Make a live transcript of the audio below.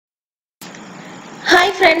Hi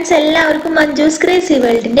friends, എല്ലാവർക്കും Manju's crazy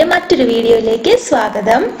വേൾഡിന്റെ മറ്റൊരു വീഡിയോയിലേക്ക്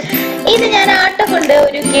സ്വാഗതം. ഇന്ന് ഞാൻ ആട്ട കൊണ്ട്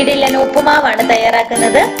ഒരു കിടിലൻ ഉപ്പുമാവാണ്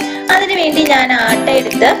തയ്യാറാക്കുന്നത്. അതിനുവേണ്ടി ഞാൻ ആട്ട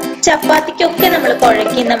എടുത്ത് ചപ്പാത്തിക്കൊക്കെ നമ്മൾ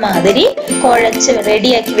കുഴയ്ക്കുന്ന മാതിരി കുഴച്ച്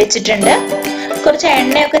റെഡിയാക്കി വെച്ചിട്ടുണ്ട്. കുറച്ച്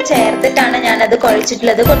എണ്ണയൊക്കെ ചേർത്തിട്ടാണ് ഞാൻ അത്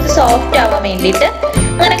കുഴച്ചിട്ടുള്ളത്, കുറച്ച് സോഫ്റ്റ് ആവാൻ വേണ്ടിയിട്ട്.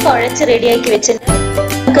 അങ്ങനെ കുഴച്ച് റെഡിയാക്കി വെച്ചിട്ട്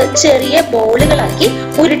നമുക്ക് ചെറിയ ബോളുകളാക്കി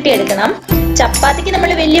ഉരുട്ടിയെടുക്കണം. ചപ്പാത്തിക്ക്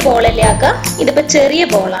നമ്മൾ വലിയ ബോളല്ലേ ആക്കുക, ഇതിപ്പോ ചെറിയ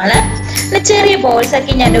ബോളാണ്. ചെറിയ ബോൾസ്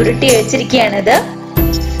ആക്കി ഞാൻ ഉരുട്ടി വെച്ചിരിക്കുകയാണിത്.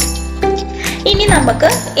 ഇനി നമുക്ക്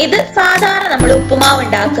ഇത് സാധാരണ നമ്മൾ ഉപ്പുമാവ്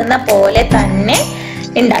ഉണ്ടാക്കുന്ന പോലെ തന്നെ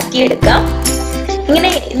ഉണ്ടാക്കിയെടുക്കാം.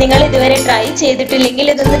 ഇങ്ങനെ നിങ്ങൾ ഇതുവരെ ട്രൈ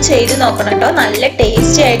ചെയ്തിട്ടില്ലെങ്കിൽ ഇതൊന്ന് ചെയ്ത് നോക്കണം കേട്ടോ. നല്ല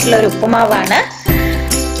ടേസ്റ്റി ആയിട്ടുള്ള ഒരു ഉപ്പുമാവാണ്.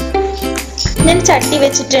 ഞാൻ ചട്ടി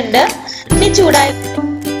വെച്ചിട്ടുണ്ട്. ഇനി ചൂടായി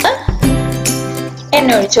എണ്ണ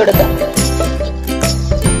ഒഴിച്ചു കൊടുക്കാം.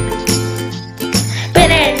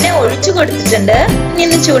 എണ്ണ ഒഴിച്ചു കൊടുത്തിട്ടുണ്ട്.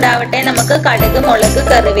 ഇനി ചൂടാവട്ടെ. നമുക്ക് കടുക്, മുളക്,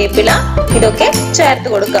 കറിവേപ്പില ഇതൊക്കെ ചേർത്ത്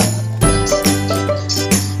കൊടുക്കാം.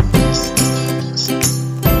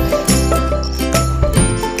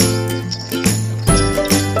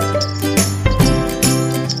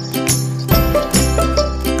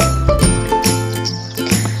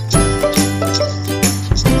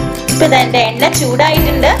 ഇപ്പൊ ഇതെന്റെ എണ്ണ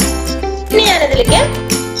ചൂടായിട്ടുണ്ട്. ഇനി ഞാനതിലേക്ക്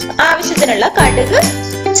ആവശ്യത്തിനുള്ള കടുക്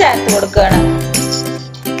ചേർത്ത് കൊടുക്കുകയാണ്.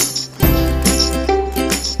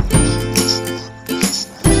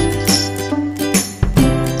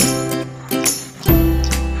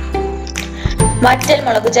 വറ്റൽ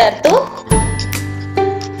മുളക് ചേർത്തു.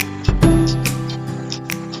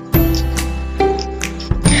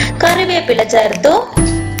 കറിവേപ്പില ചേർത്തു.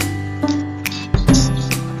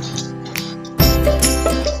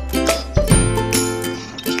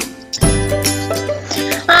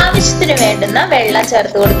 ആവശ്യത്തിന് വേണ്ടുന്ന വെള്ളം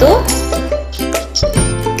ചേർത്ത് കൊടുത്തു.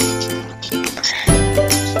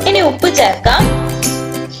 ഇനി ഉപ്പ് ചേർക്കാം.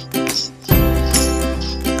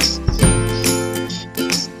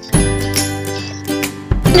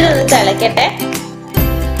 ഇതൊന്ന് തിളക്കട്ടെ.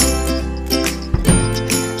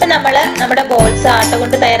 ഇപ്പൊ നമ്മുടെ ബോൾസ്, ആട്ട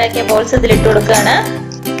കൊണ്ട് തയ്യാറാക്കിയ ബോൾസ് ഇതിലിട്ട് കൊടുക്കുകയാണ്.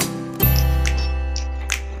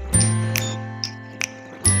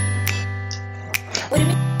 ഒരു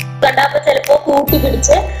കണ്ടപ്പോ ചിലപ്പോ കൂട്ടി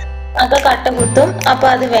പിടിച്ച് ഒക്കെ കട്ട കുത്തും. അപ്പൊ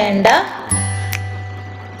അത് വേണ്ട.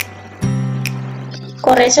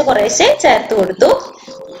 കുറേശ്ശെ കുറേശ്ശെ ചേർത്ത് കൊടുത്തു.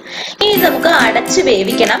 ഇനി നമുക്ക് അടച്ച്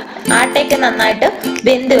വേവിക്കണം. ആട്ടയൊക്കെ നന്നായിട്ട്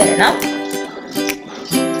വെന്ത് വരണം.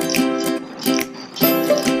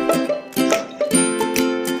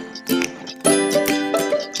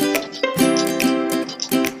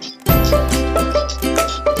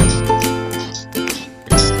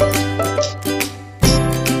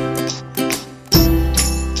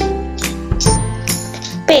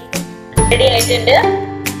 റെഡി ആയിട്ടുണ്ട്.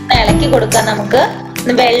 ഇളക്കി കൊടുക്കാം. നമുക്ക്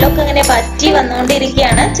വെള്ളമൊക്കെ ഇങ്ങനെ വറ്റി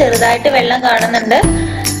വന്നുകൊണ്ടിരിക്കുകയാണ്. ചെറുതായിട്ട് വെള്ളം കാണുന്നുണ്ട്.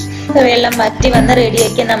 വെള്ളം വറ്റി വന്ന്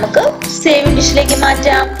റെഡിയാക്കി നമുക്ക് സേവിങ് ഡിഷിലേക്ക്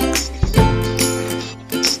മാറ്റാം.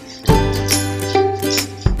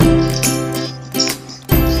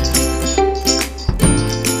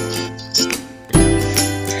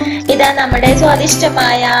 ഇതാ നമ്മുടെ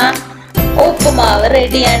സ്വാദിഷ്ടമായ ഉപ്പുമാവ്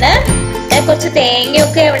റെഡിയാണ്. കുറച്ച്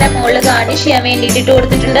തേങ്ങയൊക്കെ ഇവിടെ മുകളിൽ ഗാർണിഷ് ചെയ്യാൻ വേണ്ടിട്ട് ഇട്ട്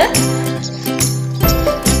കൊടുത്തിട്ടുണ്ട്.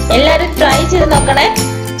 എല്ലാരും ട്രൈ ചെയ്ത് നോക്കണേ.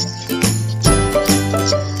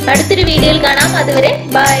 അടുത്തൊരു വീഡിയോയിൽ കാണാം. അതുവരെ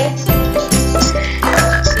ബൈ.